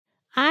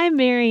I'm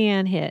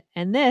Marianne Hitt,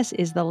 and this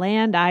is The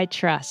Land I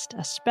Trust,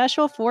 a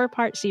special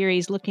 4-part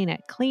series looking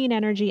at clean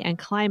energy and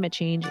climate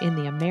change in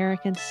the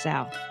American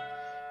South.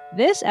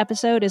 This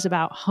episode is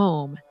about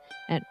home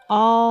and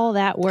all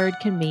that word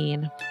can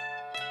mean.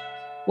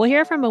 We'll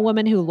hear from a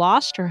woman who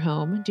lost her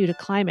home due to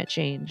climate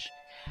change,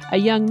 a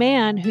young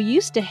man who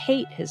used to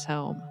hate his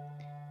home,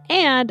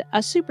 and a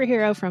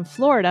superhero from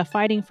Florida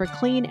fighting for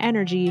clean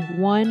energy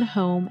one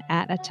home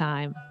at a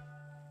time.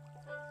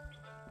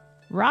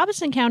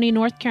 Robeson County,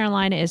 North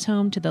Carolina is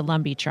home to the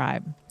Lumbee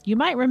tribe. You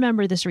might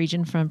remember this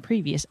region from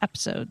previous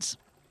episodes.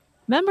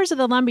 Members of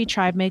the Lumbee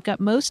tribe make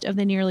up most of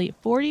the nearly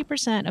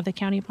 40% of the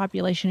county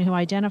population who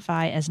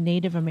identify as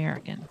Native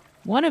American.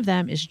 One of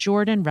them is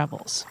Jorden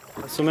Revels.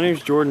 So my name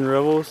is Jorden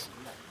Revels.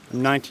 I'm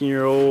a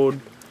 19-year-old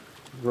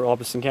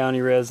Robeson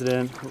County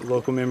resident,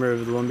 local member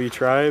of the Lumbee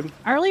tribe.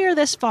 Earlier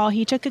this fall,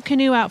 he took a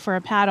canoe out for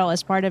a paddle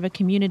as part of a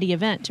community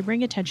event to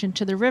bring attention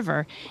to the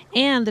river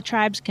and the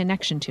tribe's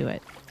connection to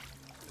it.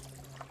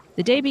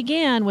 The day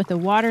began with a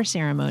water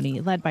ceremony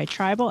led by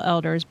tribal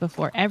elders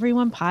before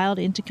everyone piled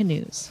into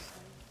canoes.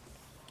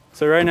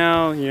 So right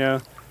now,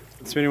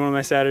 spending one of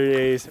my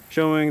Saturdays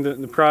showing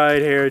the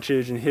pride,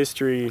 heritage, and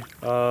history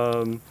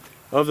of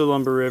the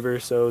Lumbee River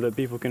so that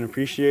people can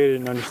appreciate it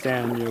and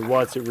understand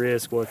what's at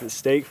risk, what's at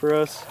stake for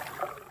us.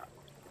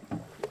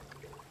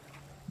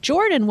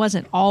 Jorden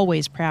wasn't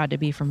always proud to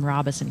be from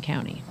Robeson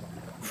County.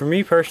 For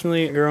me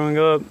personally, growing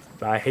up,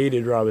 I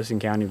hated Robeson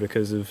County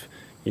because of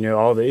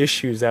all the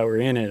issues that were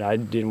in it. I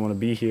didn't want to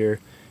be here.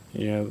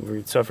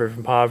 We suffer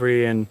from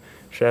poverty, and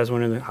it has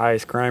one of the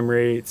highest crime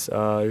rates.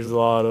 There's a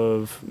lot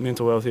of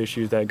mental health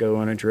issues that go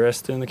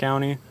unaddressed in the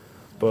county.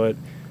 But,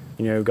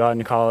 got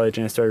into college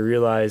and I started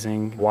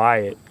realizing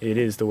why it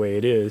is the way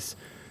it is.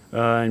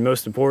 And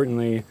most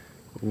importantly,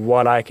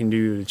 what I can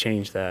do to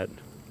change that.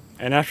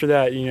 And after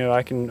that,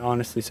 I can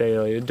honestly say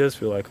it does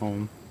feel like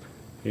home.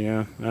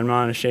 I'm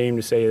not ashamed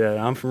to say that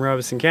I'm from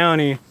Robeson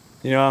County.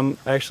 I'm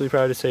actually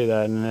proud to say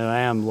that, and that I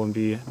am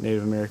Lumbee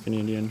Native American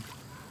Indian.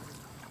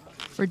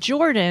 For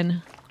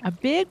Jorden, a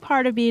big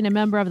part of being a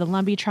member of the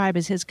Lumbee tribe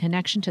is his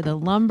connection to the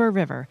Lumbee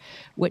River,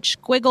 which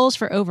squiggles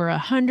for over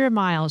 100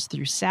 miles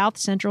through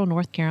south-central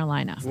North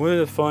Carolina. One of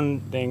the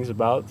fun things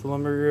about the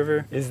Lumbee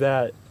River is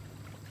that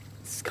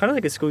it's kind of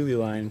like a squiggly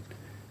line.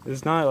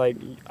 It's not like,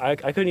 I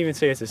couldn't even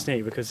say it's a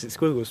snake because it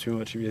squiggles too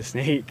much to be a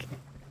snake.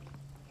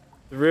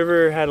 The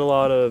river had a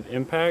lot of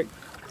impact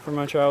from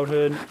my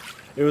childhood.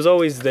 It was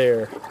always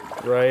there,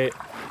 right?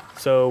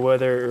 So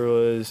whether it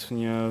was,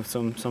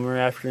 some summer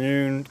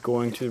afternoon,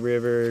 going to the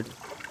river,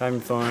 having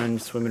fun,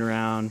 swimming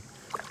around,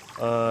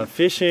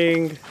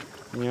 fishing,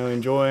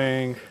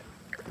 enjoying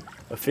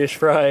a fish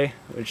fry,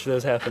 which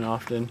does happen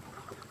often.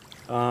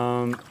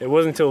 It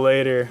wasn't until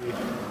later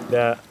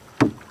that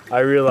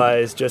I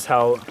realized just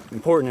how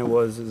important it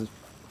was as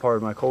part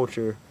of my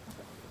culture.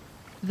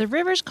 The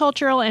river's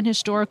cultural and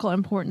historical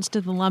importance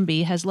to the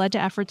Lumbee has led to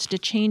efforts to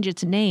change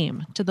its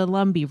name to the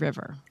Lumbee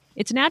River.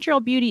 Its natural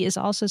beauty is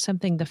also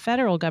something the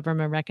federal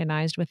government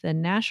recognized with the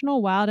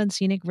National Wild and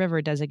Scenic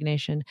River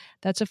designation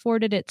that's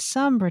afforded it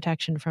some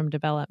protection from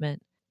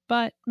development,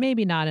 but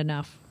maybe not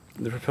enough.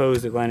 The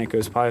proposed Atlantic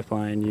Coast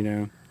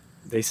Pipeline,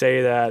 they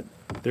say that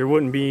there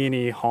wouldn't be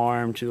any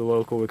harm to the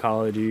local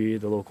ecology,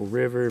 the local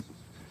river,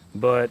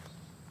 but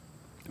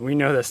we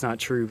know that's not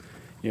true.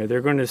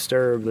 They're going to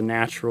disturb the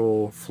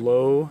natural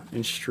flow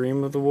and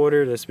stream of the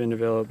water that's been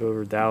developed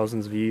over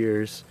thousands of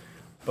years.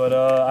 But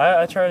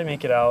I try to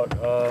make it out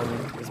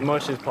as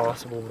much as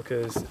possible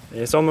because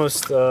it's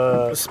almost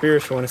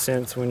spiritual in a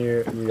sense when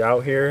you're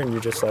out here and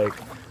you're just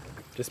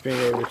being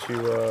able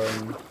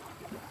to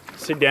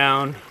sit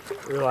down,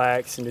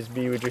 relax, and just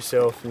be with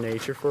yourself and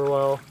nature for a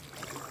while.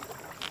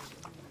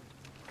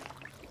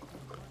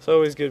 It's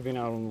always good being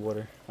out on the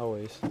water,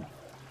 always.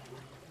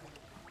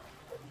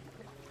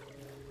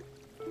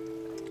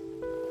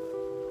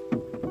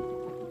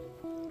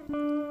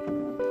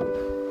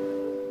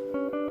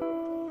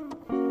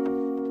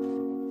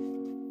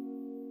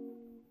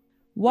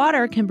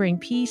 Water can bring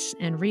peace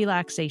and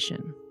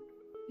relaxation.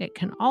 It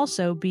can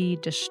also be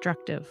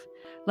destructive,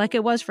 like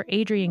it was for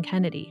Adrienne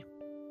Kennedy.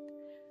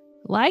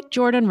 Like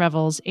Jorden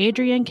Revels,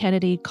 Adrienne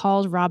Kennedy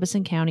calls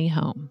Robeson County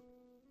home.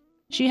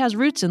 She has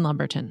roots in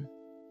Lumberton.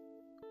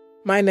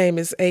 My name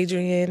is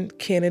Adrienne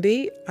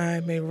Kennedy.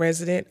 I'm a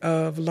resident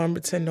of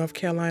Lumberton, North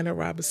Carolina,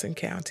 Robeson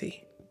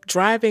County.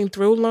 Driving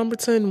through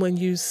Lumberton, when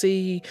you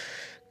see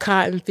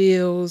cotton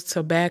fields,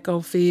 tobacco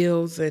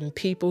fields, and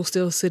people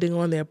still sitting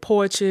on their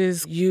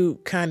porches, you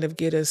kind of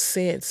get a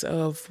sense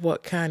of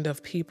what kind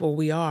of people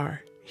we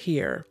are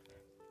here.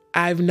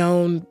 I've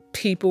known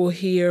people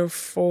here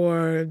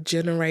for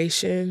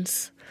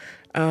generations.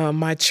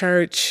 My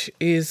church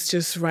is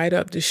just right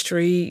up the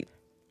street.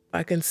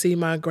 I can see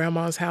my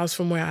grandma's house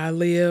from where I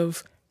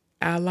live.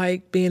 I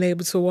like being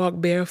able to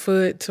walk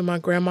barefoot to my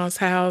grandma's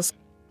house.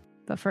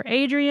 But for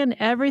Adrienne,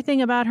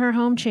 everything about her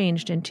home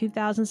changed in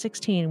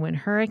 2016 when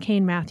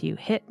Hurricane Matthew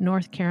hit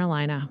North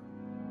Carolina.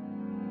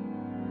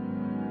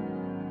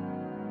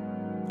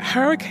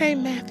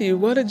 Hurricane Matthew,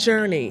 what a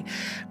journey.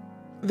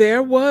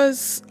 There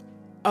was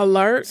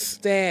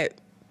alerts that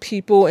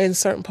people in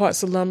certain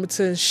parts of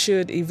Lumberton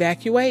should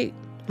evacuate.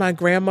 My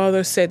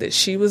grandmother said that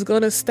she was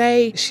going to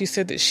stay. She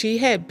said that she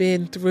had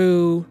been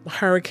through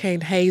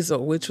Hurricane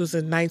Hazel, which was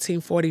in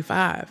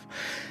 1945,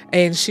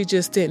 and she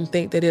just didn't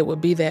think that it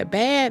would be that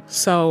bad.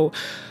 So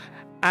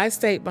I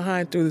stayed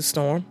behind through the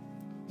storm.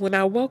 When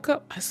I woke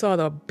up, I saw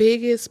the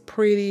biggest,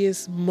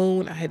 prettiest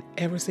moon I had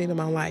ever seen in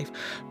my life.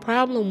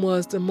 Problem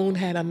was, the moon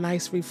had a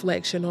nice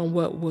reflection on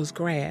what was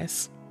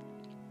grass.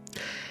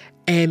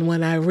 And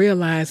when I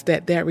realized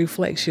that that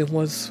reflection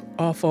was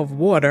off of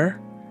water,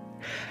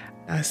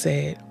 I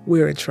said,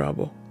 we're in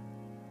trouble.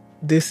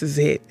 This is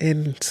it.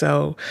 And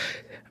so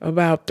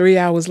about 3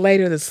 hours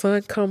later, the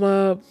sun come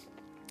up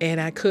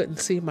and I couldn't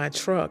see my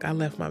truck. I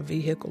left my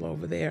vehicle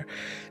over there.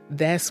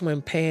 That's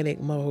when panic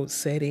mode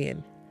set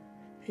in.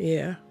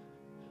 Yeah.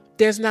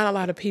 There's not a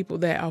lot of people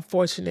that are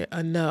fortunate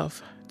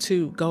enough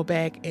to go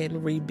back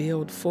and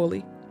rebuild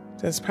fully.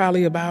 There's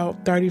probably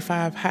about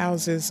 35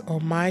 houses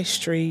on my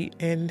street,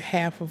 and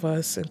half of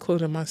us,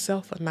 including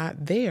myself, are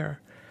not there.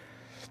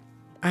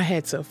 I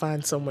had to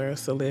find somewhere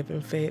else to live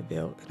in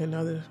Fayetteville, in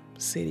another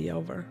city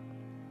over.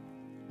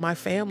 My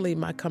family,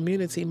 my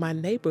community, my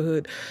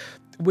neighborhood,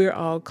 we're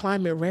all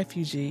climate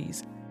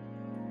refugees.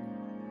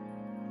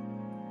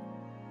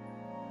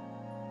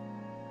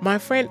 My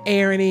friend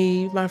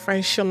Arnie, my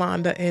friend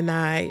Shalonda, and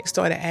I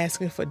started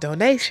asking for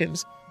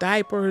donations,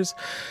 diapers,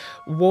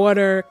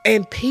 water,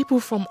 and people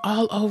from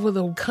all over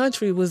the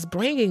country was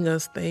bringing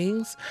us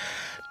things.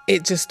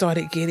 It just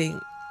started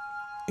getting,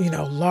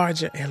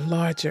 larger and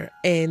larger.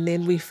 And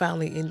then we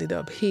finally ended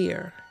up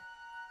here.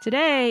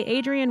 Today,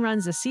 Adrienne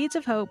runs the Seeds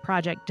of Hope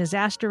Project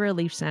Disaster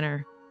Relief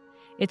Center.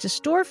 It's a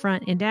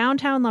storefront in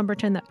downtown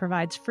Lumberton that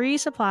provides free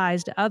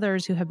supplies to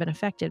others who have been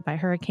affected by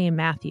Hurricane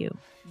Matthew.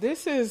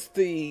 This is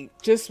the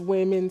just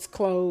women's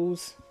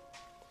clothes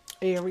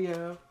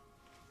area,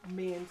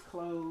 men's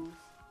clothes.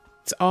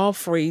 It's all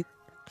free.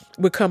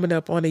 We're coming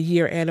up on a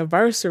year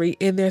anniversary,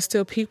 and there's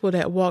still people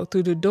that walk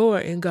through the door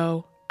and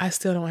go, I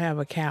still don't have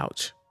a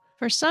couch.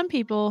 For some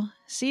people,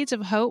 Seeds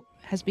of Hope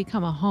has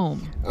become a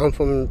home. I'm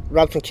from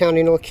Robeson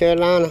County, North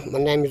Carolina. My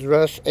name is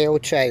Russ L.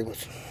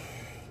 Chavez.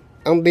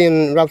 I've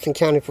been in Robeson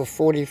County for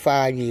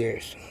 45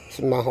 years. This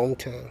is my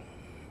hometown.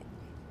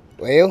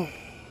 Well,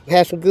 I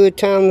had some good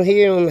times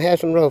here and I had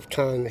some rough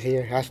times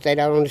here. I stayed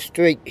out on the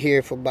street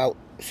here for about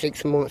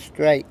 6 months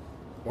straight.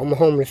 I'm a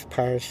homeless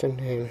person,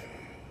 and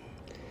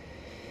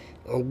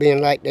I've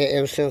been like that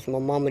ever since my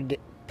mama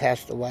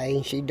passed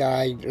away. She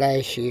died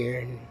last year,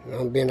 and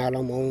I've been out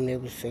on my own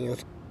ever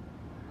since.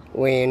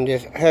 When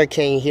this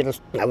hurricane hit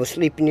us, I was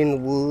sleeping in the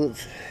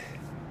woods,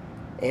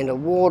 and the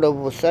water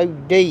was so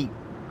deep,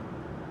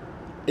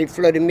 it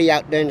flooded me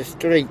out there in the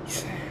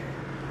streets.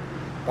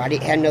 I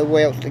didn't have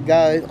nowhere else to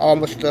go. All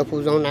my stuff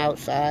was on the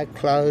outside,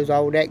 clothes,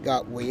 all that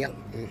got wet.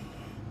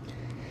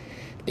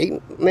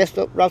 It messed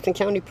up Robeson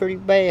County pretty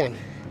bad.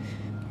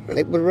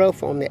 It was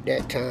rough on me at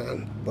that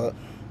time, but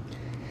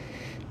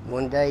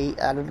one day,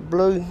 out of the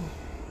blue,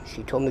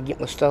 she told me to get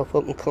my stuff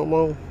up and come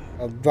on.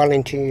 I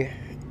volunteered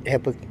to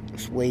help her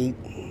sweep,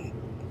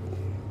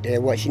 did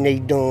what she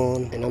needed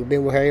done, and I've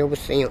been with her ever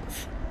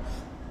since.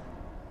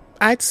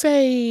 I'd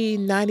say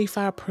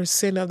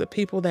 95% of the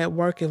people that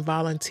work and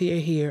volunteer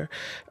here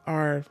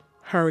are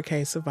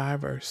hurricane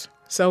survivors.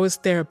 So it's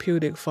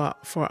therapeutic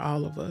for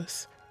all of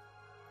us.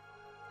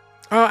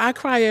 Oh, I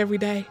cry every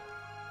day.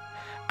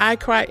 I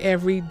cry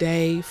every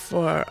day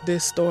for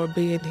this store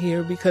being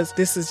here because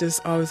this is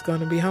just always going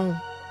to be home.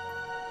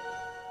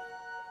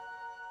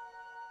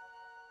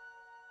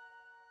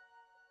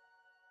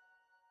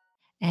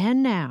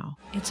 And now,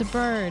 it's a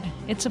bird,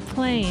 it's a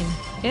plane,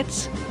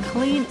 it's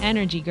Clean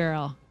Energy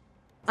Girl.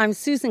 I'm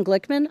Susan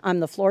Glickman. I'm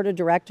the Florida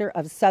Director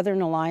of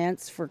Southern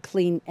Alliance for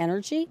Clean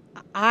Energy.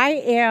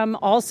 I am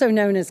also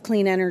known as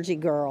Clean Energy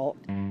Girl.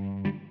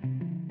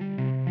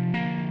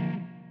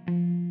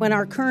 When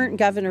our current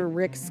governor,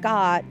 Rick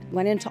Scott,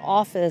 went into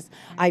office,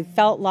 I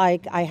felt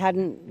like I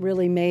hadn't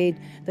really made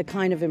the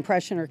kind of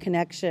impression or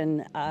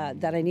connection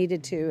that I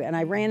needed to. And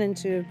I ran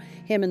into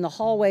him in the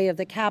hallway of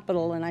the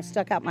Capitol, and I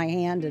stuck out my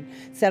hand and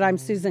said, I'm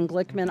Susan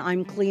Glickman,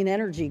 I'm Clean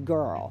Energy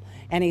Girl.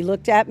 And he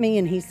looked at me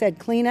and he said,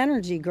 Clean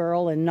Energy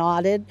Girl, and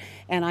nodded.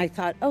 And I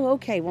thought, oh,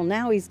 okay, well,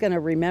 now he's going to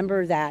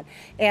remember that.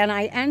 And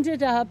I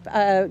ended up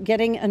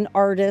getting an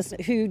artist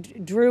who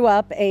drew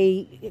up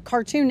a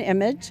cartoon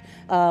image,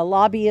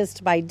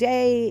 lobbyist by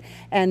day,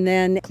 and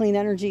then Clean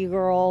Energy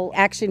Girl,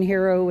 action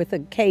hero with a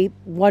cape,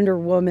 Wonder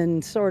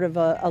Woman sort of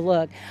a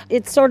look.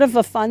 It's sort of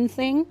a fun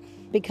thing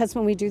because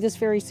when we do this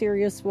very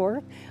serious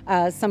work,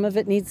 some of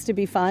it needs to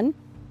be fun.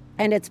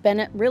 And it's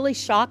been really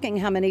shocking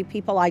how many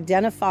people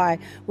identify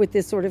with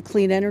this sort of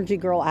Clean Energy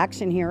Girl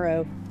action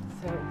hero.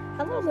 So,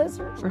 hello,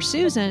 lizard. For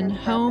Susan,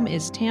 home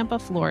is Tampa,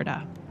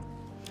 Florida.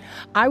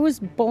 I was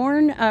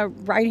born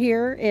right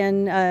here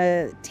in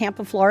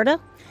Tampa, Florida.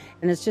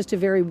 And it's just a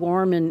very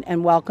warm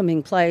and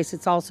welcoming place.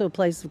 It's also a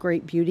place of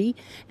great beauty.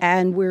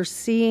 And we're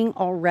seeing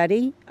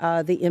already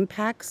the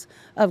impacts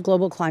of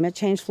global climate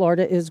change.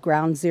 Florida is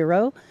ground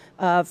zero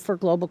for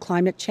global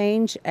climate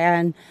change.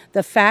 And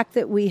the fact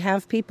that we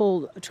have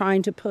people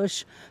trying to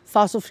push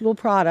fossil fuel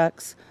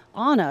products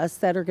on us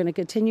that are going to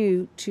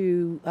continue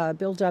to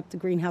build up the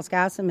greenhouse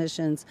gas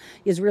emissions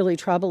is really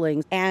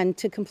troubling. And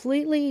to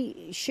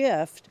completely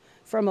shift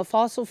from a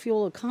fossil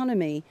fuel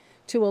economy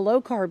to a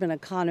low-carbon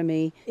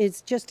economy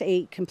is just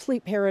a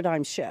complete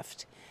paradigm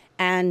shift.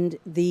 And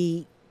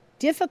the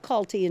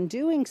difficulty in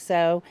doing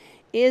so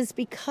is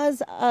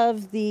because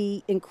of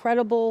the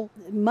incredible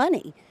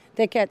money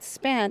that gets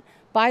spent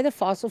by the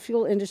fossil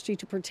fuel industry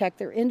to protect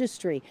their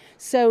industry.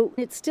 So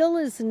it still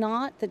is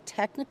not the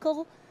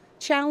technical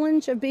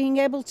challenge of being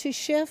able to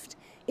shift.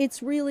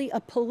 It's really a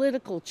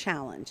political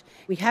challenge.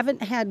 We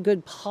haven't had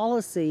good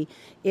policy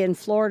in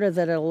Florida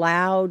that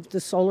allowed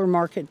the solar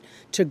market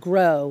to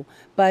grow.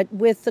 But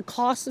with the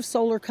cost of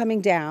solar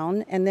coming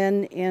down, and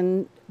then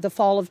in the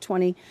fall of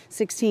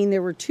 2016,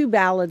 there were 2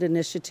 ballot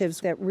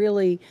initiatives that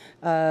really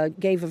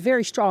gave a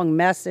very strong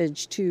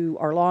message to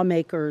our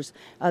lawmakers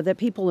that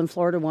people in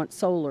Florida want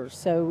solar.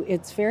 So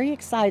it's very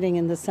exciting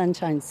in the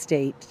Sunshine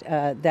State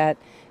that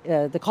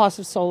the cost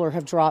of solar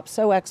have dropped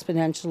so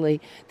exponentially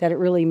that it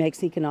really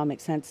makes economic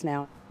sense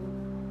now.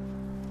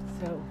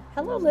 So,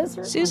 hello, Liz.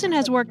 Susan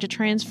has worked to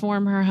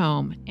transform her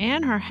home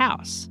and her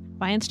house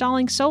by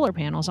installing solar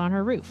panels on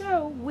her roof.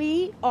 So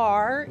we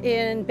are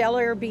in Bel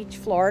Air Beach,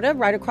 Florida,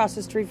 right across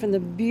the street from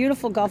the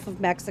beautiful Gulf of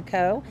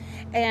Mexico.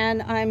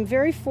 And I'm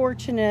very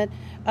fortunate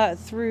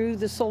through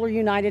the Solar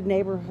United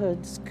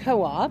Neighborhoods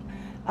Co-op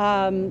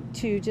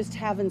to just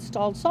have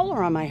installed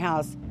solar on my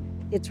house.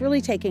 It's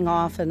really taking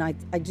off, and I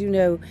do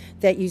know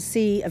that you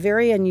see a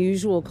very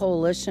unusual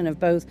coalition of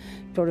both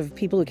sort of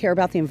people who care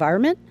about the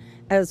environment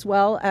as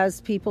well as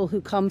people who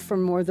come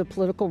from more the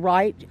political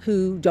right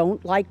who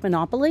don't like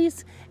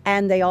monopolies,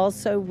 and they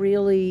also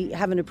really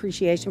have an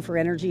appreciation for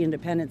energy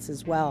independence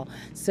as well.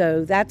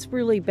 So that's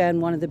really been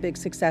one of the big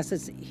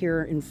successes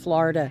here in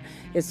Florida,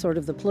 is sort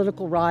of the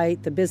political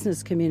right, the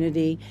business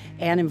community,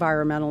 and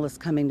environmentalists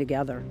coming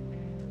together.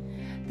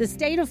 The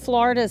state of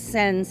Florida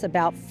sends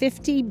about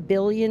 $50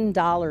 billion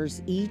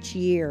each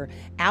year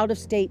out of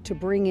state to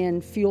bring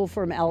in fuel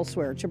from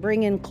elsewhere, to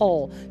bring in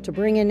coal, to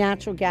bring in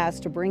natural gas,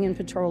 to bring in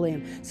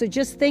petroleum. So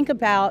just think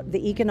about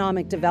the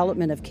economic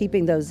development of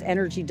keeping those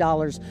energy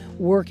dollars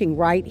working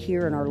right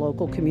here in our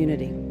local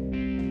community.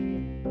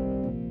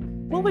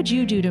 What would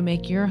you do to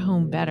make your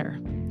home better?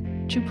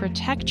 To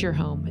protect your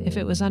home if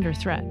it was under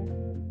threat?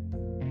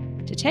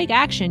 To take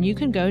action, you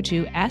can go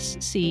to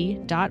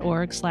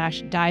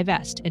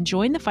sc.org/divest and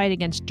join the fight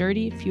against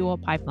dirty fuel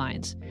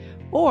pipelines.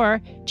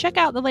 Or check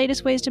out the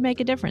latest ways to make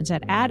a difference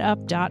at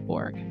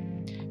addup.org.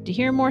 To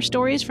hear more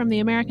stories from the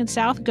American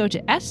South, go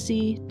to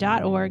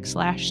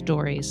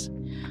sc.org/stories.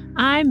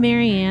 I'm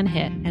Marianne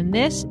Hitt, and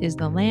this is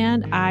The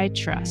Land I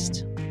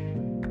Trust.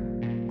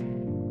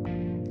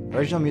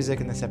 Original music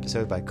in this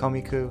episode by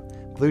Komiku,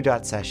 Blue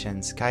Dot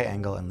Sessions, Kai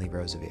Engel, and Lee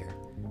Rosevere.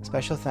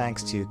 Special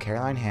thanks to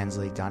Caroline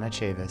Hansley, Donna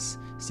Chavis,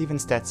 Stephen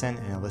Stetson,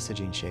 and Alyssa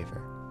Jean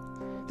Schaefer.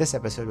 This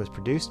episode was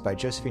produced by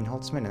Josephine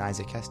Holtzman and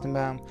Isaac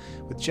Kestenbaum,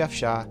 with Jeff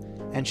Shaw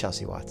and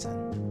Chelsea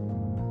Watson.